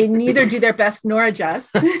 and they neither do their best nor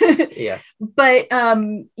adjust. Yeah. But,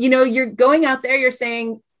 you're going out there, you're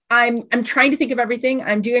saying, I'm trying to think of everything.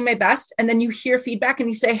 I'm doing my best. And then you hear feedback and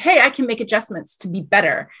you say, hey, I can make adjustments to be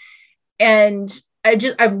better. And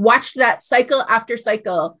I've watched that cycle after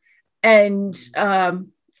cycle, and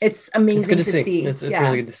it's amazing it's good to see. It's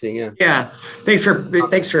really good to see. Yeah. Yeah. Thanks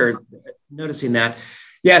for noticing that.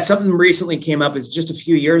 Yeah. Something recently came up, is just a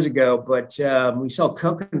few years ago, but we sell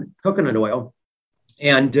coconut oil.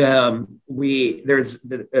 And there's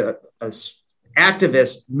a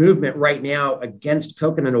activist movement right now against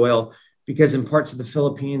coconut oil, because in parts of the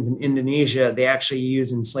Philippines and Indonesia, they actually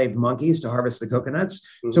use enslaved monkeys to harvest the coconuts.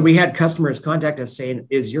 Mm-hmm. So we had customers contact us saying,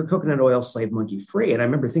 is your coconut oil slave monkey free? And I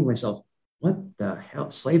remember thinking to myself, what the hell,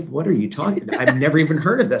 slave? What are you talking about? I've never even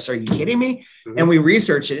heard of this. Are you kidding me? Mm-hmm. And we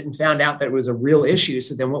researched it and found out that it was a real issue.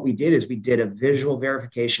 So then what we did is we did a visual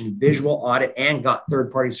verification, visual audit, and got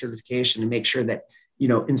third-party certification to make sure that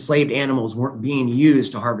enslaved animals weren't being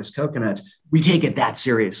used to harvest coconuts. We take it that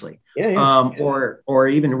seriously. Or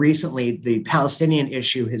even recently, the Palestinian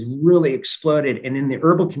issue has really exploded. And in the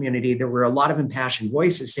herbal community, there were a lot of impassioned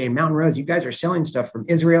voices saying, Mountain Rose, you guys are selling stuff from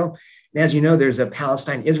Israel. And as you know, there's a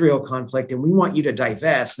Palestine-Israel conflict, and we want you to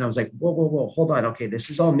divest. And I was like, whoa, hold on. Okay, this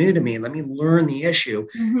is all new to me. Let me learn the issue.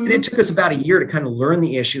 Mm-hmm. And it took us about a year to kind of learn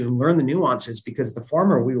the issue and learn the nuances, because the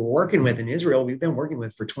farmer we were working with in Israel, we've been working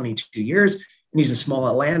with for 22 years. And he's a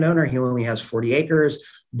small landowner. He only has 40 acres.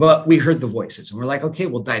 But we heard the voices and we're like, okay,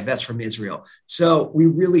 we'll divest from Israel. So we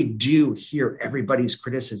really do hear everybody's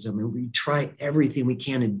criticism, and we try everything we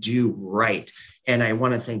can to do right. And I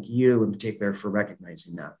want to thank you in particular for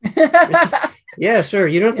recognizing that. Yeah, sure.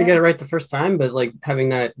 You don't have to Yeah. get it right the first time, but like having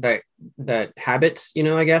that habit,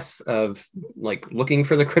 I guess, of like looking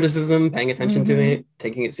for the criticism, paying attention to it,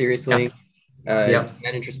 taking it seriously, that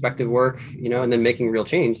introspective work, and then making real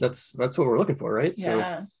change. That's what we're looking for, right?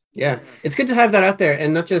 Yeah. So yeah, it's good to have that out there,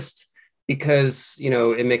 and not just because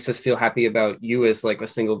it makes us feel happy about you as like a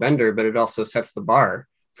single vendor, but it also sets the bar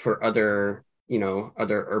for other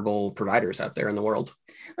herbal providers out there in the world.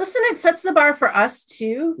 Listen, it sets the bar for us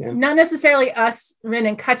too. Yeah. Not necessarily us, Rin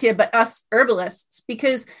and Katya, but us herbalists,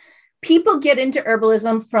 because people get into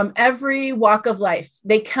herbalism from every walk of life.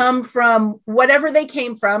 They come from whatever they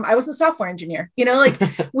came from. I was a software engineer, like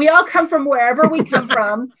we all come from wherever we come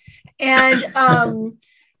from.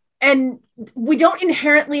 And we don't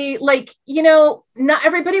inherently not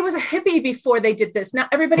everybody was a hippie before they did this. Not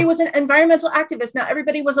everybody was an environmental activist. Not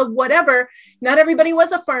everybody was a whatever. Not everybody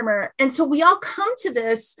was a farmer. And so we all come to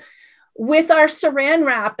this with our saran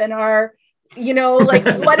wrap and our,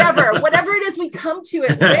 whatever it is we come to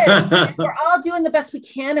it with. We're all doing the best we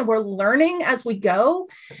can and we're learning as we go.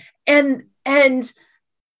 And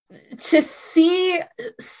to see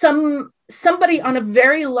somebody on a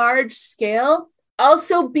very large scale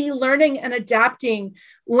also be learning and adapting,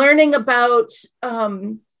 learning about,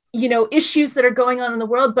 issues that are going on in the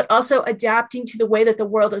world, but also adapting to the way that the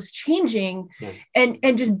world is changing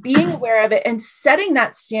and just being aware of it and setting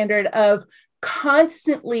that standard of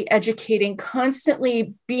constantly educating,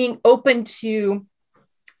 constantly being open to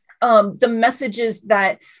the messages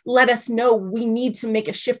that let us know we need to make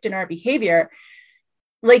a shift in our behavior.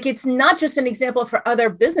 Like, it's not just an example for other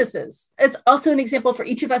businesses. It's also an example for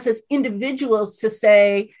each of us as individuals to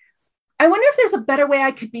say, I wonder if there's a better way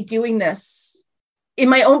I could be doing this in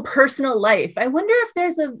my own personal life. I wonder if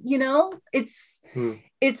there's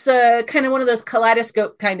it's a kind of one of those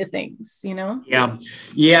kaleidoscope kind of things,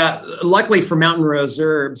 Yeah. Luckily for Mountain Rose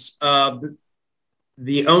Herbs,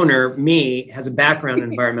 the owner, me, has a background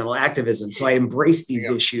in environmental activism. So I embrace these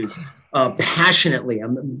issues passionately.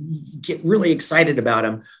 Get really excited about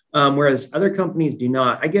them, whereas other companies do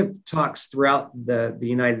not. I give talks throughout the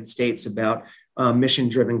United States about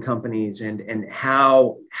mission-driven companies and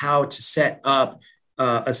how to set up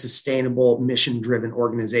a sustainable mission-driven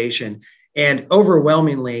organization. And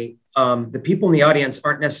overwhelmingly, the people in the audience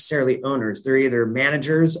aren't necessarily owners. They're either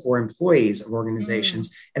managers or employees of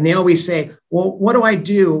organizations. And they always say, well, what do I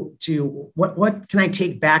do what can I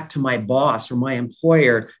take back to my boss or my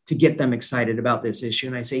employer to get them excited about this issue?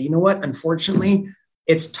 And I say, you know what? Unfortunately,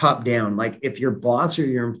 it's top down. Like, if your boss or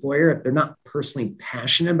your employer, if they're not personally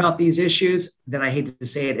passionate about these issues, then I hate to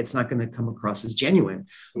say it, it's not going to come across as genuine.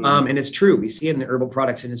 And it's true. We see it in the herbal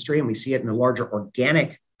products industry, and we see it in the larger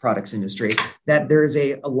organic products industry, that there's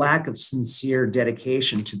a lack of sincere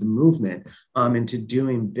dedication to the movement and to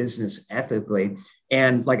doing business ethically.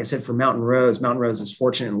 And like I said, for Mountain Rose is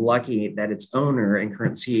fortunate and lucky that its owner and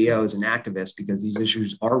current CEO is an activist, because these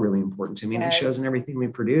issues are really important to me. And it shows in everything we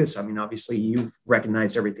produce. I mean, obviously you've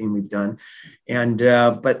recognized everything we've done, and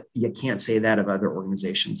but you can't say that of other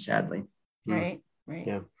organizations, sadly. Right.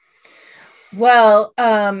 Yeah. Well,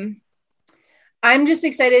 I'm just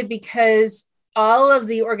excited because all of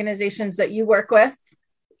the organizations that you work with,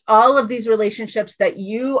 all of these relationships that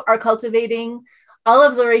you are cultivating, all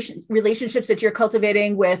of the relationships that you're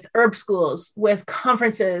cultivating with herb schools, with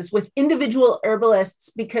conferences, with individual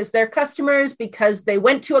herbalists, because they're customers, because they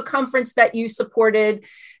went to a conference that you supported,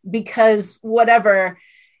 because whatever,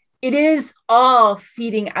 it is all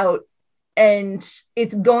feeding out, and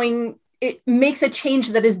it makes a change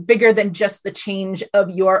that is bigger than just the change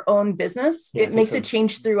of your own business. It makes a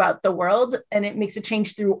change throughout the world, and it makes a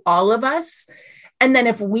change through all of us. And then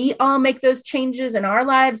if we all make those changes in our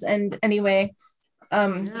lives, and anyway,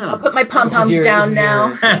 I'll put my pom-poms down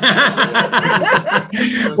now.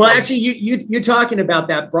 Well, actually, you talking about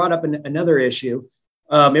that brought up another issue.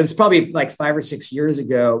 It was probably like 5 or 6 years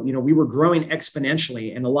ago. We were growing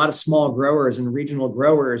exponentially, and a lot of small growers and regional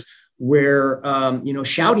growers were,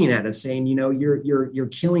 shouting at us, saying, you're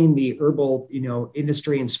killing the herbal,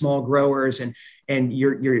 industry and small growers, and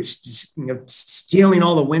you're stealing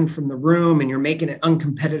all the wind from the room, and you're making it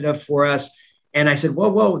uncompetitive for us. And I said,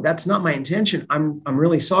 whoa, that's not my intention. I'm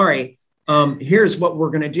really sorry. Here's what we're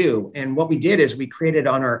going to do. And what we did is we created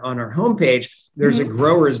on our homepage, there's a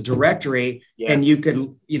growers directory, and you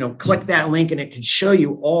could, click that link, and it could show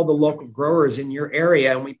you all the local growers in your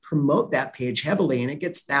area. And we promote that page heavily, and it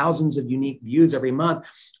gets thousands of unique views every month.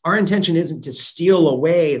 Our intention isn't to steal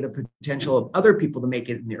away the potential of other people to make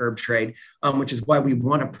it in the herb trade, which is why we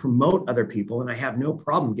want to promote other people. And I have no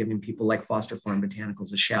problem giving people like Foster Farm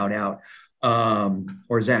Botanicals a shout out.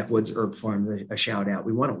 or Zach Woods Herb Farm, a shout out.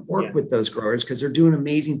 We want to work with those growers because they're doing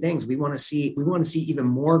amazing things. We want to see even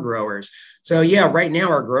more growers. So right now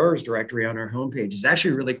our growers directory on our homepage is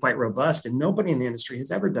actually really quite robust, and nobody in the industry has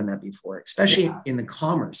ever done that before, especially in the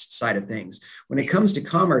commerce side of things. When it comes to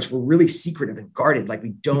commerce, we're really secretive and guarded. Like, we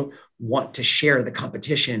don't want to share the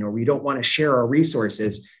competition, or we don't want to share our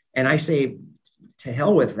resources. And I say, to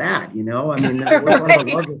hell with that.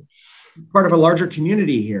 We're part of a larger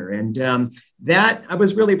community here. And that I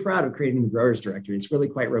was really proud of creating the growers directory. It's really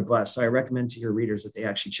quite robust. So I recommend to your readers that they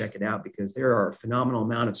actually check it out, because there are a phenomenal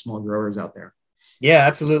amount of small growers out there. Yeah,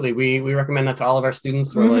 absolutely. We recommend that to all of our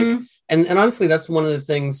students. We're like, and honestly, that's one of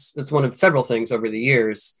several things over the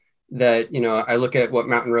years that, I look at what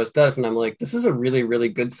Mountain Rose does and I'm like, this is a really, really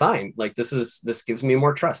good sign. Like, this gives me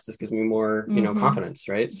more trust. This gives me more, confidence.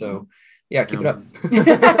 Right. So yeah, keep it up.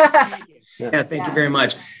 Thank you very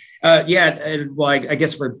much. I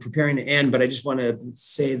guess we're preparing to end, but I just want to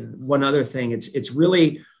say one other thing. It's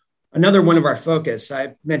really another one of our focus.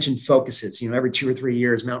 I mentioned focuses. Every 2 or 3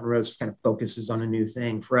 years, Mountain Rose kind of focuses on a new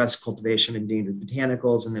thing. For us, cultivation of endangered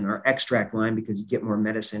botanicals, and then our extract line, because you get more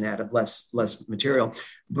medicine out of less material.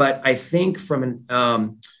 But I think from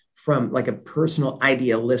like a personal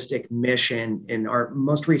idealistic mission, in our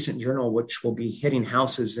most recent journal, which will be hitting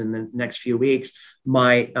houses in the next few weeks,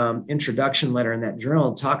 my introduction letter in that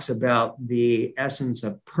journal talks about the essence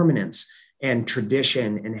of permanence and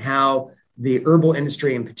tradition, and how the herbal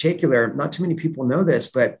industry in particular, not too many people know this,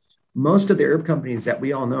 but most of the herb companies that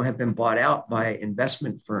we all know have been bought out by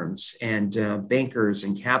investment firms and bankers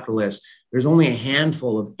and capitalists. There's only a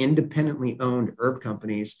handful of independently owned herb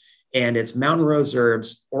companies, and it's Mountain Rose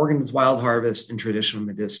Herbs, Oregon's Wild Harvest, and Traditional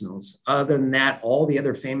Medicinals. Other than that, all the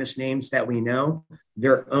other famous names that we know,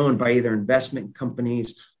 they're owned by either investment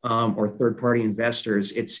companies or third-party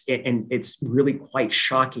investors. It's really quite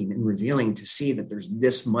shocking and revealing to see that there's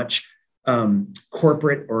this much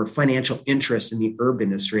corporate or financial interest in the herb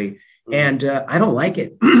industry. And I don't like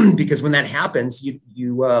it, because when that happens, you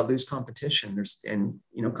lose competition.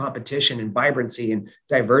 Competition and vibrancy and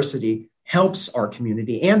diversity helps our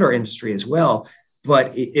community and our industry as well.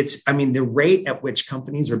 But the rate at which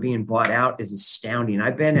companies are being bought out is astounding.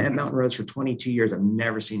 I've been at Mountain Rose for 22 years. I've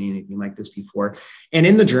never seen anything like this before. And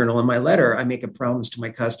in the journal, in my letter, I make a promise to my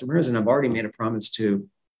customers, and I've already made a promise to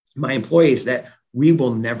my employees, that we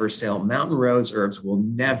will never sell. Mountain Rose Herbs will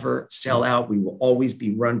never sell out. We will always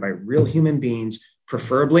be run by real human beings,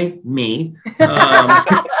 preferably me. And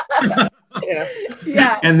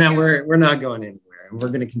then we're not going anywhere. And we're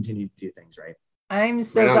going to continue to do things right. I'm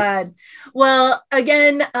so glad. Well,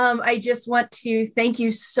 again, I just want to thank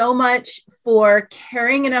you so much for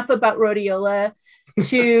caring enough about rhodiola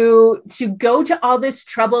to go to all this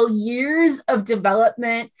trouble, years of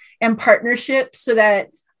development and partnership, so that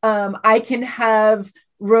I can have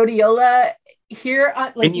rhodiola here,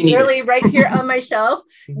 literally right here on my shelf,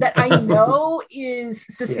 that I know is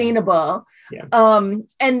sustainable. And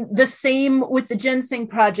the same with the ginseng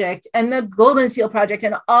project and the golden seal project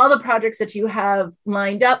and all the projects that you have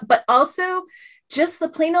lined up, but also just the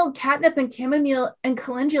plain old catnip and chamomile and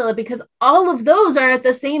calendula, because all of those are at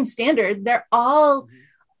the same standard. They're all,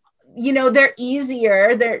 they're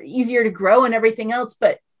easier to grow and everything else.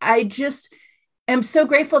 But I just am so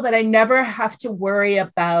grateful that I never have to worry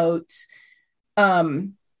about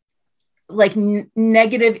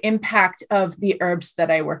negative impact of the herbs that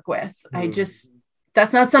I work with.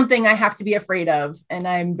 That's not something I have to be afraid of. And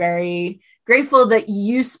I'm very grateful that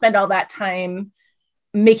you spend all that time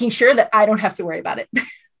making sure that I don't have to worry about it.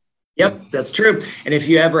 Yep, that's true. And if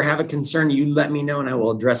you ever have a concern, you let me know and I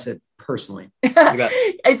will address it personally.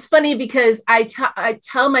 It's funny because I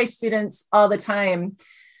tell my students all the time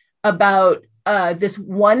about this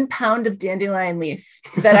 1 pound of dandelion leaf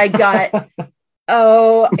that I got.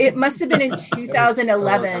 It must have been in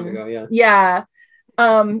 2011.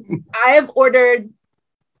 I have ordered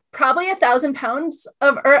probably 1,000 pounds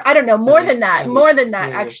of, or I don't know, more than that,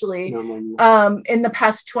 actually, in the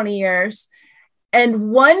past 20 years.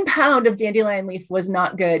 And 1 pound of dandelion leaf was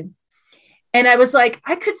not good. And I was like,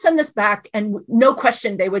 I could send this back, and no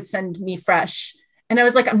question, they would send me fresh. And I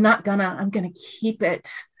was like, I'm gonna keep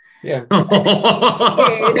it. Yeah. We would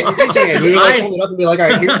hold it up and be like, all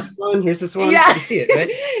right, here's this one. Yeah. You see it, right?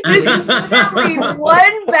 This is literally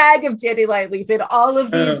 1 bag of dandelion leaf in all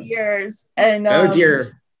of these years. And oh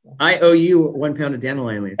dear. I owe you 1 pound of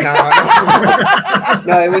dandelion leaf.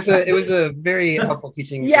 No, it was a very helpful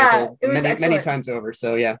teaching circle it was many times over.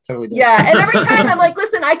 So yeah, totally. Did. Yeah, and every time I'm like,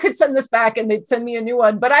 listen, I could send this back and they'd send me a new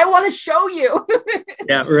one, but I want to show you.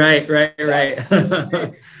 Yeah, right. And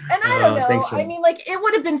I don't know. Thanks, I mean, like, it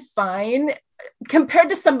would have been fine compared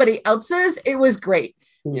to somebody else's. It was great.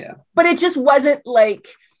 Yeah, but it just wasn't like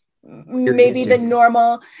maybe the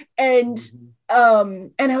normal. And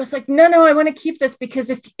I was like, no, I want to keep this because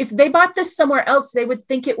if they bought this somewhere else, they would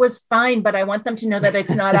think it was fine, but I want them to know that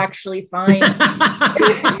it's not actually fine.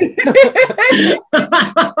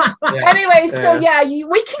 Anyway, so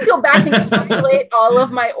we can go back and calculate all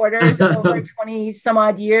of my orders over 20 some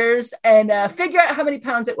odd years and figure out how many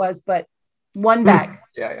pounds it was, but one bag.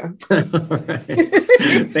 Yeah.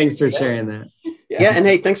 Thanks for sharing that. Yeah, and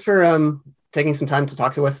hey, thanks for taking some time to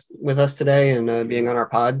talk to us with us today and being on our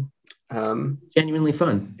pod. Genuinely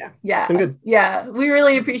fun. It's been good. Yeah, we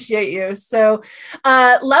really appreciate you. So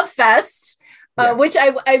Love Fest, which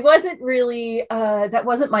I wasn't really that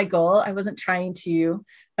wasn't my goal. I wasn't trying to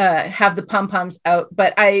have the pom-poms out,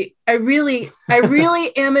 but I really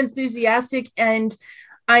am enthusiastic, and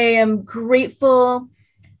I am grateful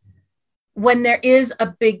when there is a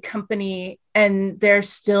big company and they're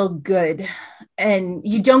still good, and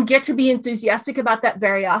you don't get to be enthusiastic about that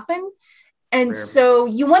very often. And so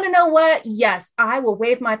you want to know what? Yes, I will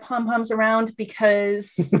wave my pom-poms around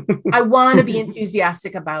because I want to be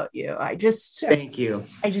enthusiastic about you. Thank you.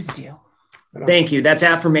 I just do. Thank you. That's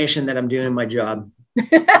affirmation that I'm doing my job.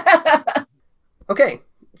 Okay.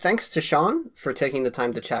 Thanks to Shawn for taking the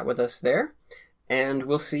time to chat with us there. And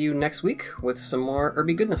we'll see you next week with some more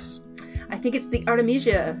herby goodness. I think it's the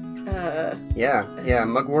Artemisia.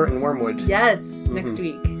 Mugwort and wormwood. Yes, next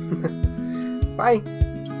week. Bye.